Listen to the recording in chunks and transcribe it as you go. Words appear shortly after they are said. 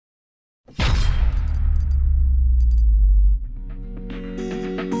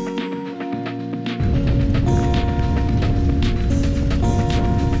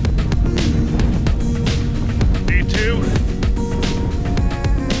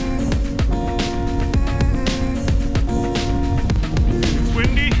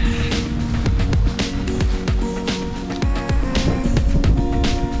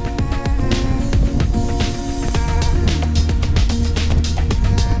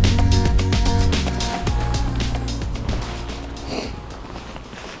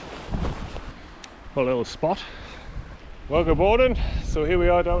a little spot. Well, good morning. So here we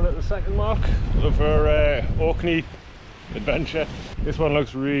are down at the second mark of our Orkney adventure. This one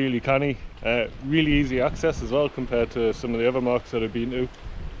looks really canny, really easy access as well compared to some of the other marks that I've been to.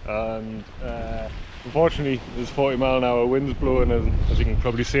 And unfortunately there's 40-mile-an-hour winds blowing, and as you can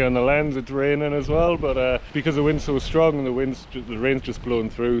probably see on the lens it's raining as well, but because the wind's so strong and the rain's just blowing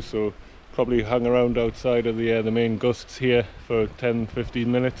through, so probably hang around outside of the main gusts here for 10-15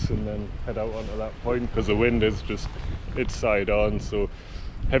 minutes and then head out onto that point, because the wind is just, it's side on, so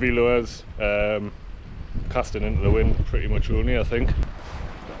heavy lures, casting into the wind pretty much only, I think.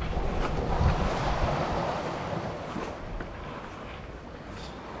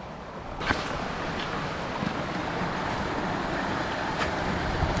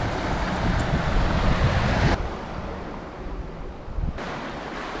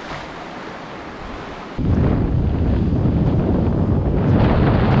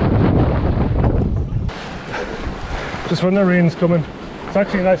 Just when the rain's coming. It's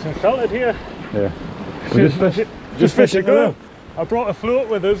actually nice and sheltered here. Yeah. Just fish it go. I brought a float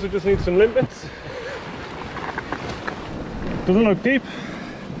with us, we just need some limpets. Doesn't look deep.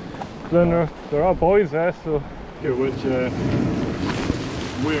 Then there are buoys there, so which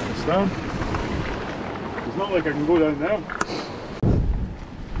weighing us down. It's not like I can go down now.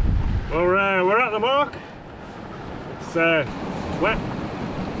 Well, we're at the mark. It's wet,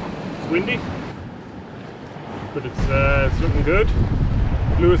 it's windy, but it's looking good.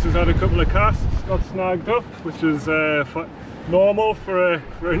 Lewis has had a couple of casts, got snagged up, which is normal for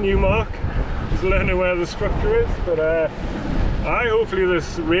a new mark. He's learning where the structure is, but hopefully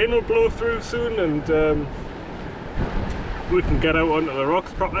this rain will blow through soon and we can get out onto the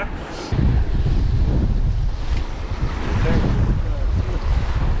rocks properly.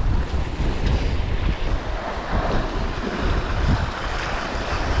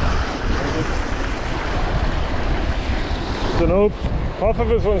 I don't know, half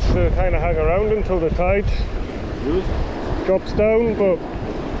of us wants to kind of hang around until the tide drops down, but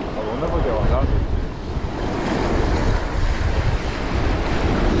I will never go like that.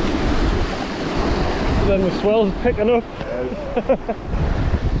 Then the swell's picking up.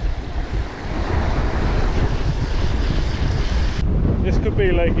 This could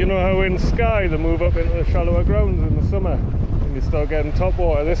be like, you know how in Skye they move up into the shallower grounds in the summer and you start getting top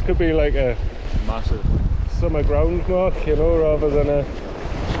water. This could be like a massive summer ground mark, you know, rather than a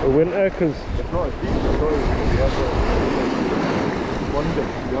winter, because it's not as deep as I thought it was going to be ever. One day,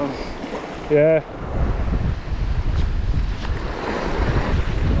 to be honest. Yeah.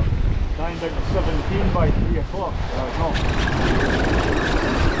 9 down to 17 by 3 o'clock.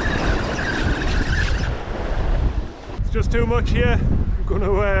 It's just too much here. I'm going to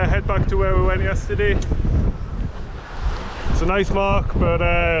head back to where we went yesterday. It's a nice mark, but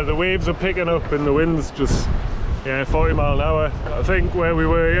the waves are picking up and the wind's just 40 mile an hour. I think where we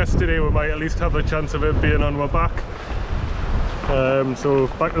were yesterday we might at least have a chance of it being on my back. So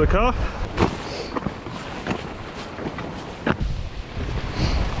back to the car.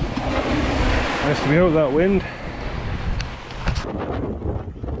 Nice to be out of that wind.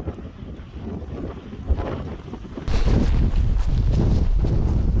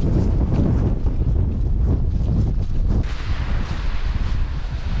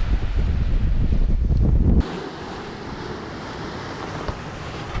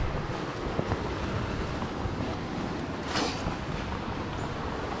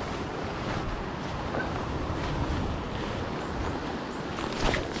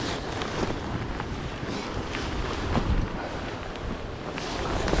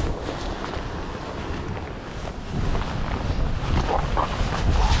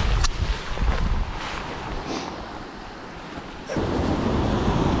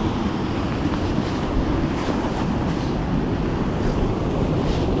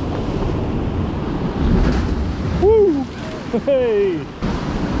 Hey!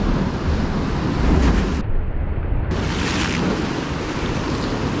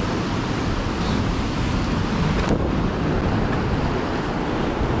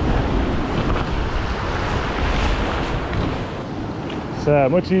 It's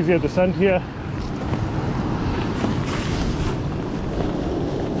much easier descent here.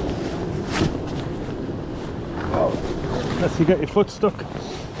 Unless you get your foot stuck.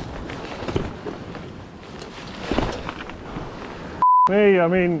 Hey, I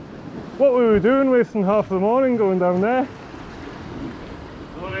mean, what we were doing wasting half the morning going down there.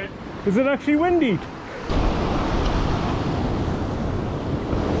 Is it actually windy?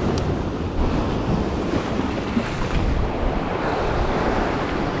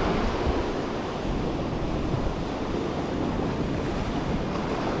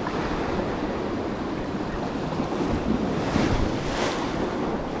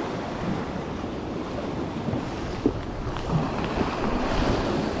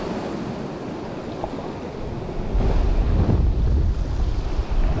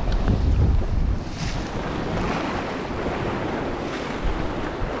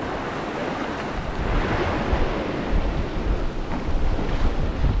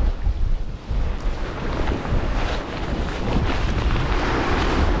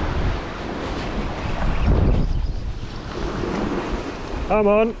 Come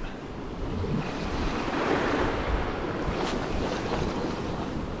on.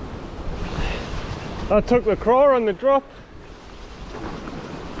 I took the craw on the drop.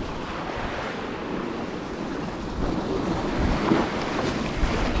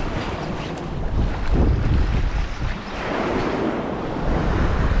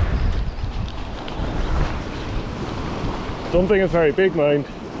 Don't think it's very big, mind.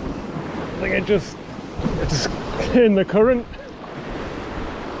 I think it's in the current.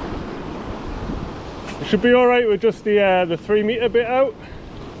 It should be all right with just the 3 meter bit out.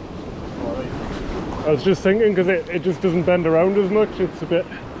 I was just thinking because it just doesn't bend around as much. It's a bit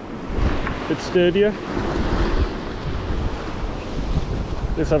sturdier.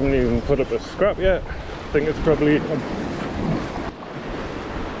 This haven't even put up a scrap yet. I think it's probably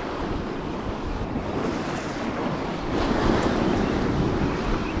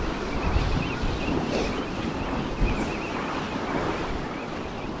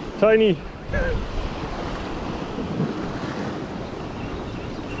tiny.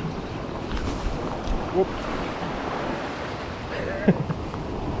 Whoop.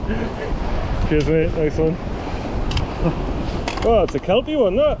 Cheers mate, nice one. Oh, it's a kelpie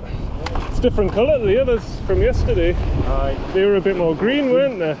one, that. It's a different colour to the others from yesterday. Aye. They were a bit more green,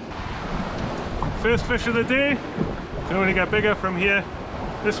 weren't they? First fish of the day. Can only get bigger from here.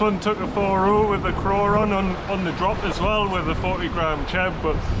 This one took a 4-0 with the craw on the drop as well with a 40-gram cheb,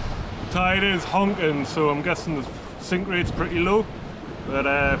 but tide is honking, so I'm guessing the sink rate's pretty low. But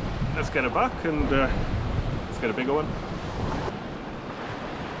let's get it back and let's get a bigger one.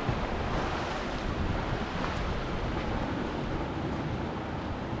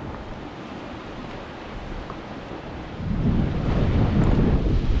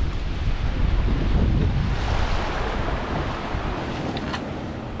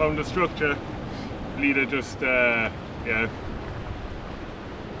 Found a structure, leader just yeah,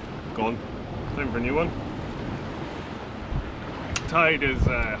 gone. Time for a new one. Tide is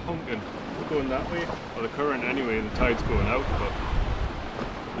honking. We're going that way, or the current anyway. The tide's going out, but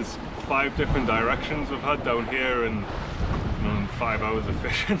there's 5 different directions we've had down here, and 5 hours of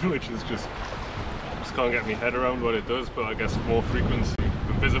fishing, which is just can't get my head around what it does. But I guess more frequency, if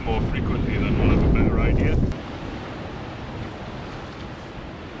we visit more frequently, then we'll have a better idea.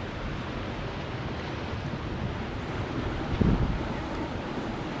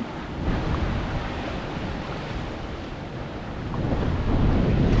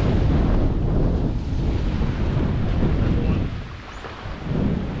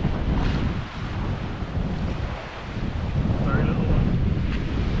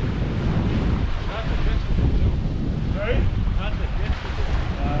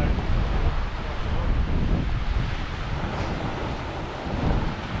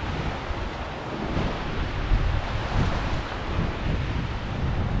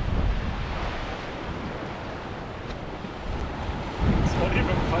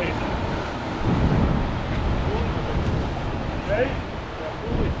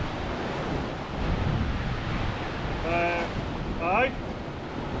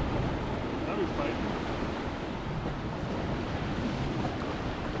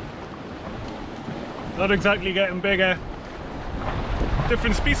 Not exactly getting bigger.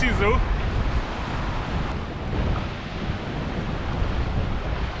 Different species though.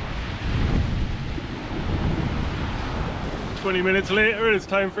 "20 minutes later, it's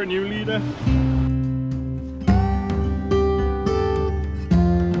time for a new leader.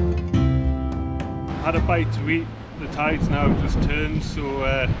 Had a bite to eat. The tide's now just turned,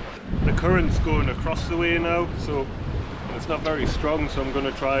 so the current's going across the way now, so it's not very strong, so I'm going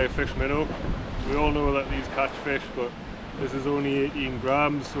to try a fish minnow. We all know that these catch fish, but this is only 18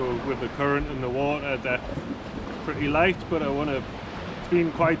 grams, so with the current and the water, they're pretty light, but it's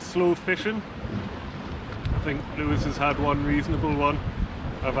been quite slow fishing. I think Lewis has had one reasonable one.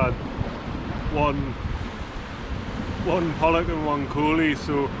 I've had one Pollack and one Coley,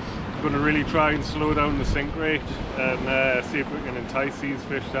 so I'm going to really try and slow down the sink rate and see if we can entice these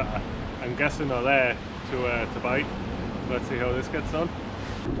fish that I'm guessing are there to bite. Let's see how this gets on.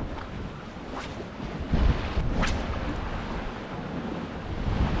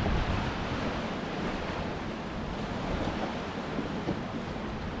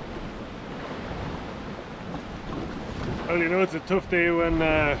 Well, you know, it's a tough day when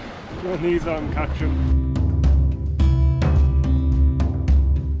these aren't catching.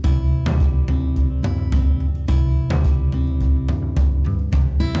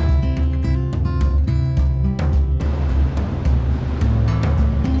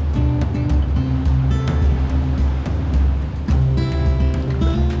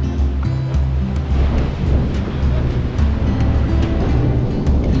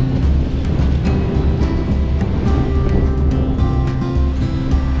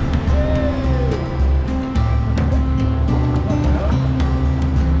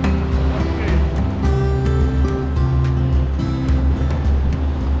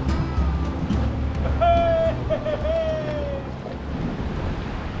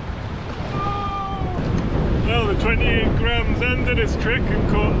 28 grams ended his trick and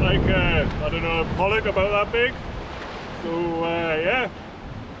caught like I don't know, a pollock about that big. So yeah,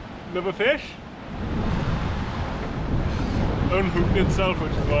 another fish. Unhooked itself,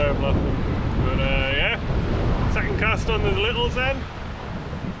 which is why I'm laughing. But yeah, second cast on the littles then.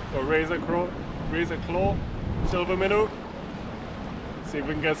 Or razor claw, silver minnow. See if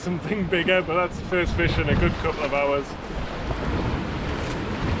we can get something bigger, but that's the first fish in a good couple of hours.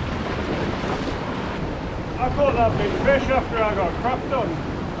 I caught that big fish after I got crapped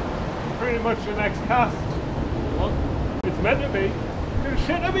on. Pretty much the next cast. What? It's meant to be. Dude,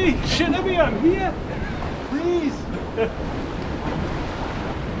 shit at me! Shit at me, I'm here! Please!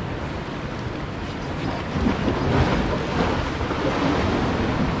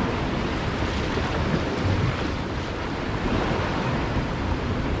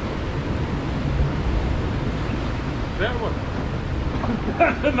 That one.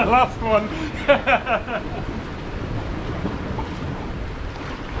 And the last one.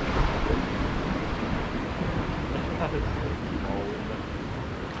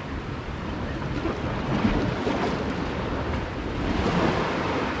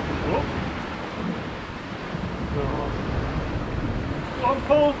 On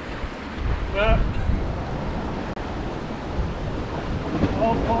pull. Yeah.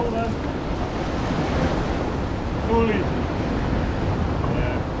 On pull then. Fully.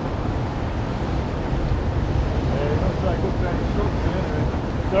 Yeah. Not try to go for any structure anyway.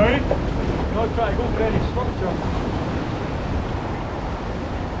 Sorry? Not try to go for any structure.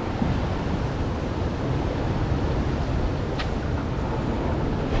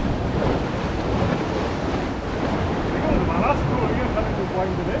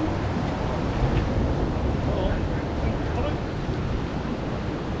 Wind it in.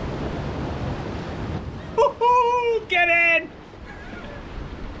 Woohoo! Get in!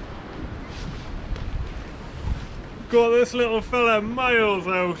 Got this little fella miles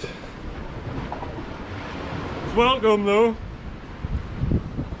out. He's welcome though.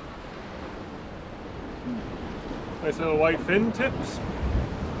 Nice little white fin tips.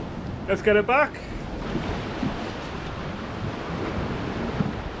 Let's get it back.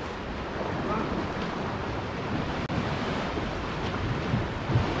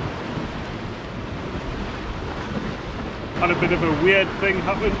 Had a bit of a weird thing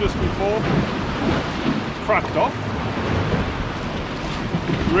happen just before. Cracked off.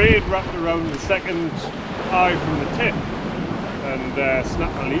 Braid wrapped around the second eye from the tip and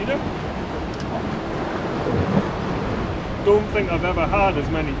snapped the leader. Don't think I've ever had as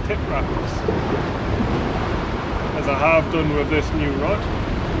many tip wraps as I have done with this new rod.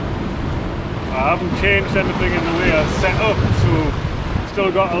 I haven't changed anything in the way I set up, so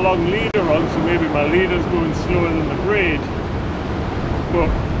still got a long leader on, so maybe my leader's going slower than the braid. But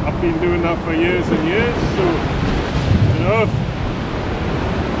I've been doing that for years and years, so you know.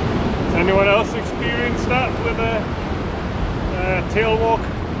 Has anyone else experienced that with a tailwalk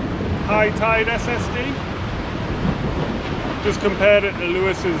high tide SSD? Just compared it to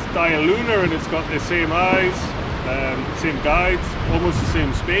Lewis's Dialuna, and it's got the same eyes, same guides, almost the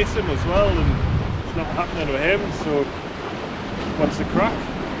same spacing as well, and it's not happening to him. So what's the crack?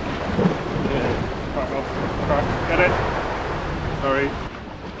 Yeah, crack off, crack, get it? Sorry.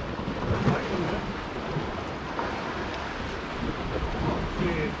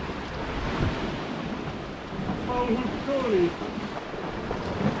 Oh, totally.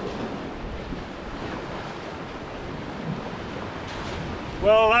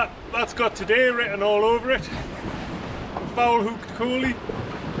 Well, that's got today written all over it. A foul hooked coolie.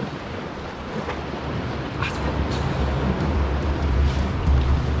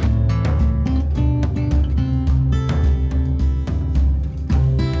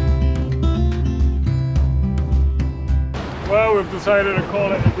 Well, we've decided to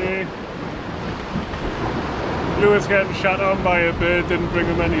call it a day. Lewis getting shot on by a bird didn't bring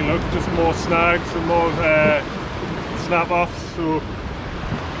him any luck, just more snags and more snap-offs. So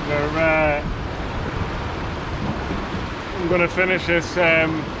I'm going to finish this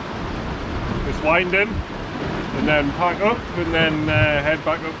this winding and then pack up and then head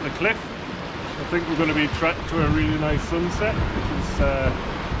back up the cliff. I think we're going to be trekked to a really nice sunset, which is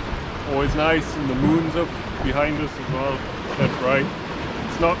always nice, and the moon's up behind us as well. That's right.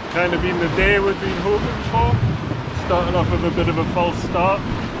 It's not kind of been the day we've been hoping for. Starting off with a bit of a false start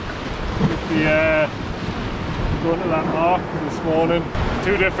with the going to that mark this morning.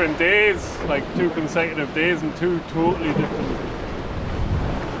 2 different days, like 2 consecutive days, and 2 totally different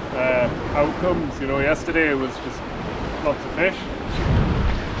outcomes. You know, yesterday it was just lots of fish,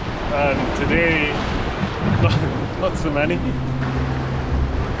 and today not so many.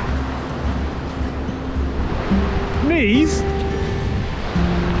 Knees?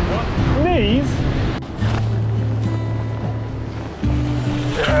 What? Knees?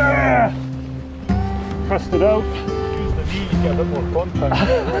 Yeah. Pressed it out. Use the knee, you get a bit more contact.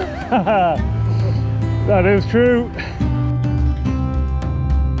 That is true.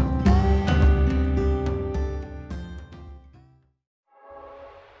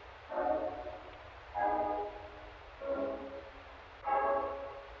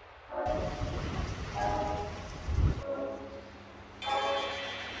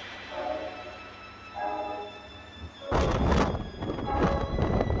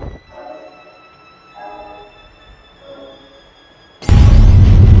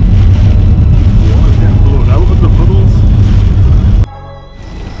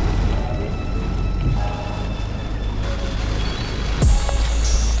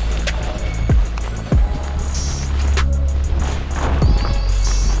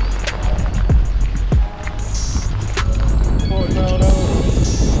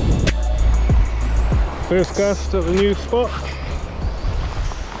 First cast at the new spot.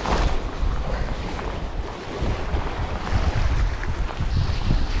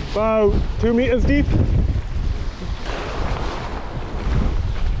 About 2 meters deep.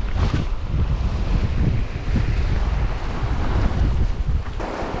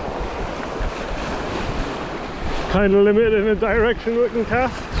 Kind of limited in the direction we can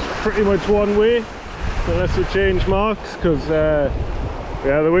cast. Pretty much one way, unless we change marks, because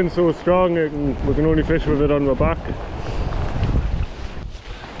yeah, the wind's so strong we can only fish with it on the back.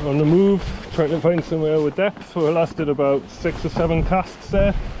 On the move, trying to find somewhere with depth. So we lasted about 6 or 7 casts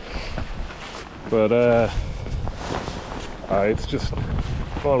there. But it's just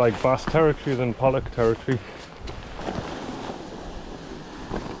more like bass territory than pollock territory.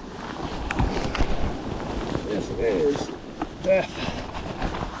 Yes, it is. Death.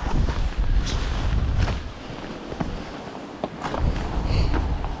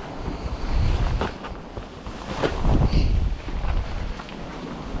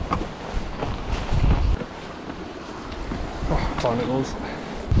 Barnacles.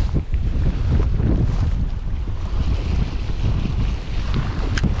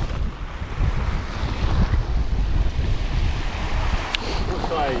 What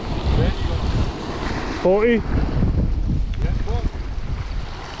size? 40?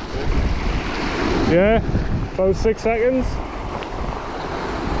 Yeah, about 6 seconds.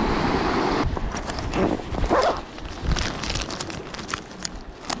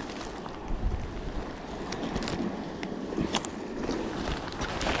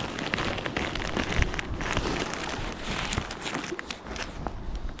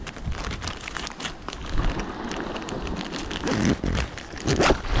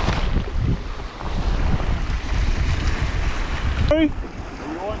 You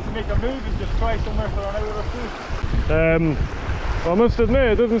want to make a move and just try somewhere for an hour or two? I must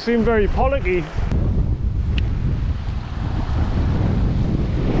admit, it doesn't seem very pollocky.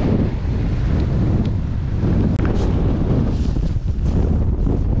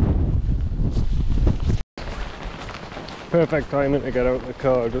 Perfect timing to get out of the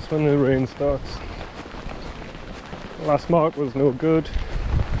car, just when the rain starts. Last mark was no good.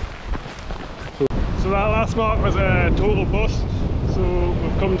 So that last mark was a total bust. So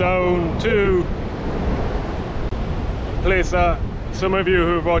we've come down to a place that some of you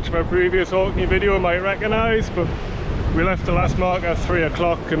who've watched my previous Orkney video might recognise, but we left the last mark at 3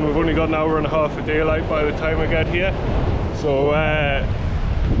 o'clock and we've only got an hour and a half of daylight by the time I get here. So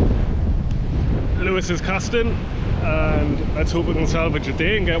Lewis is casting and let's hope we can salvage a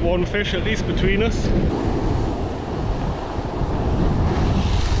day and get one fish at least between us.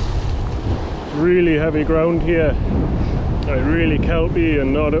 Really heavy ground here, like really kelpy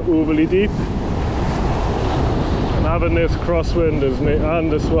and not overly deep. And having this crosswind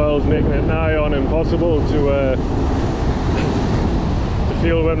and the swells making it nigh on impossible to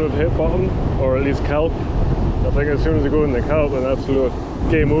feel when we've hit bottom, or at least kelp. I think as soon as we go in the kelp, an absolute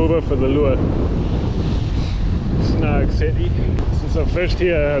game over for the lure. Snag City. Since I've fished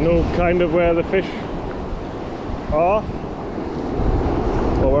here, I know kind of where the fish are,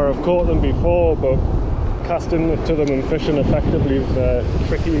 or where I've caught them before, but casting to them and fishing effectively is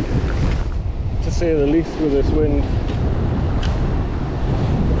tricky, to say the least, with this wind.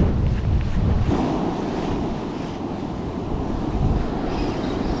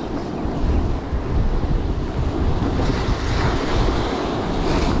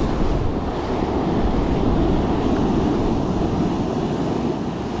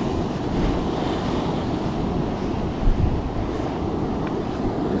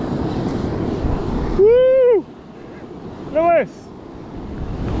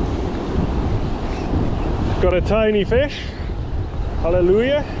 Got a tiny fish.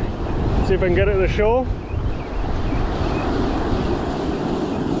 Hallelujah. See if I can get it to the shore.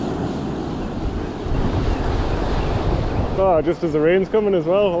 Oh, just as the rain's coming as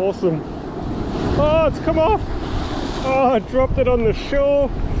well. Awesome. Oh, it's come off. Oh, I dropped it on the shore.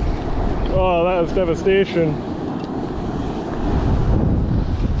 Oh, that was devastation.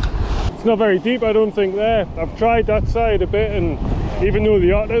 It's not very deep, I don't think, there. I've tried that side a bit, and even though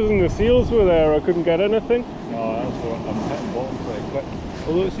the otters and the seals were there, I couldn't get anything. No, that's what I'm hitting bottom pretty quick.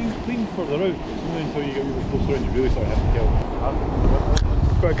 Although it seems clean further out, it's only until you get really closer in you really start hitting kill.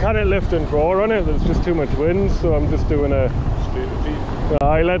 But I can't lift and draw on it, there's just too much wind, so I'm just doing a Straight retrieve.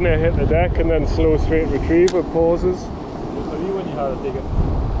 letting it hit the deck and then slow straight retrieve with pauses. Just a wee one you had, I take it.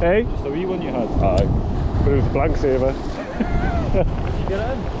 Hey? Just a wee one you had. Aye. But it was a blank saver. Did you get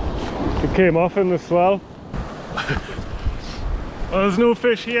it in? It came off in the swell. Well, there's no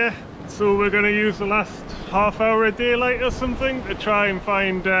fish here, so we're going to use the last half hour of daylight or something to try and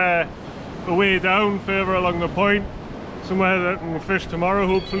find a way down further along the point, somewhere that we'll fish tomorrow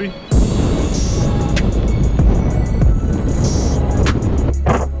hopefully.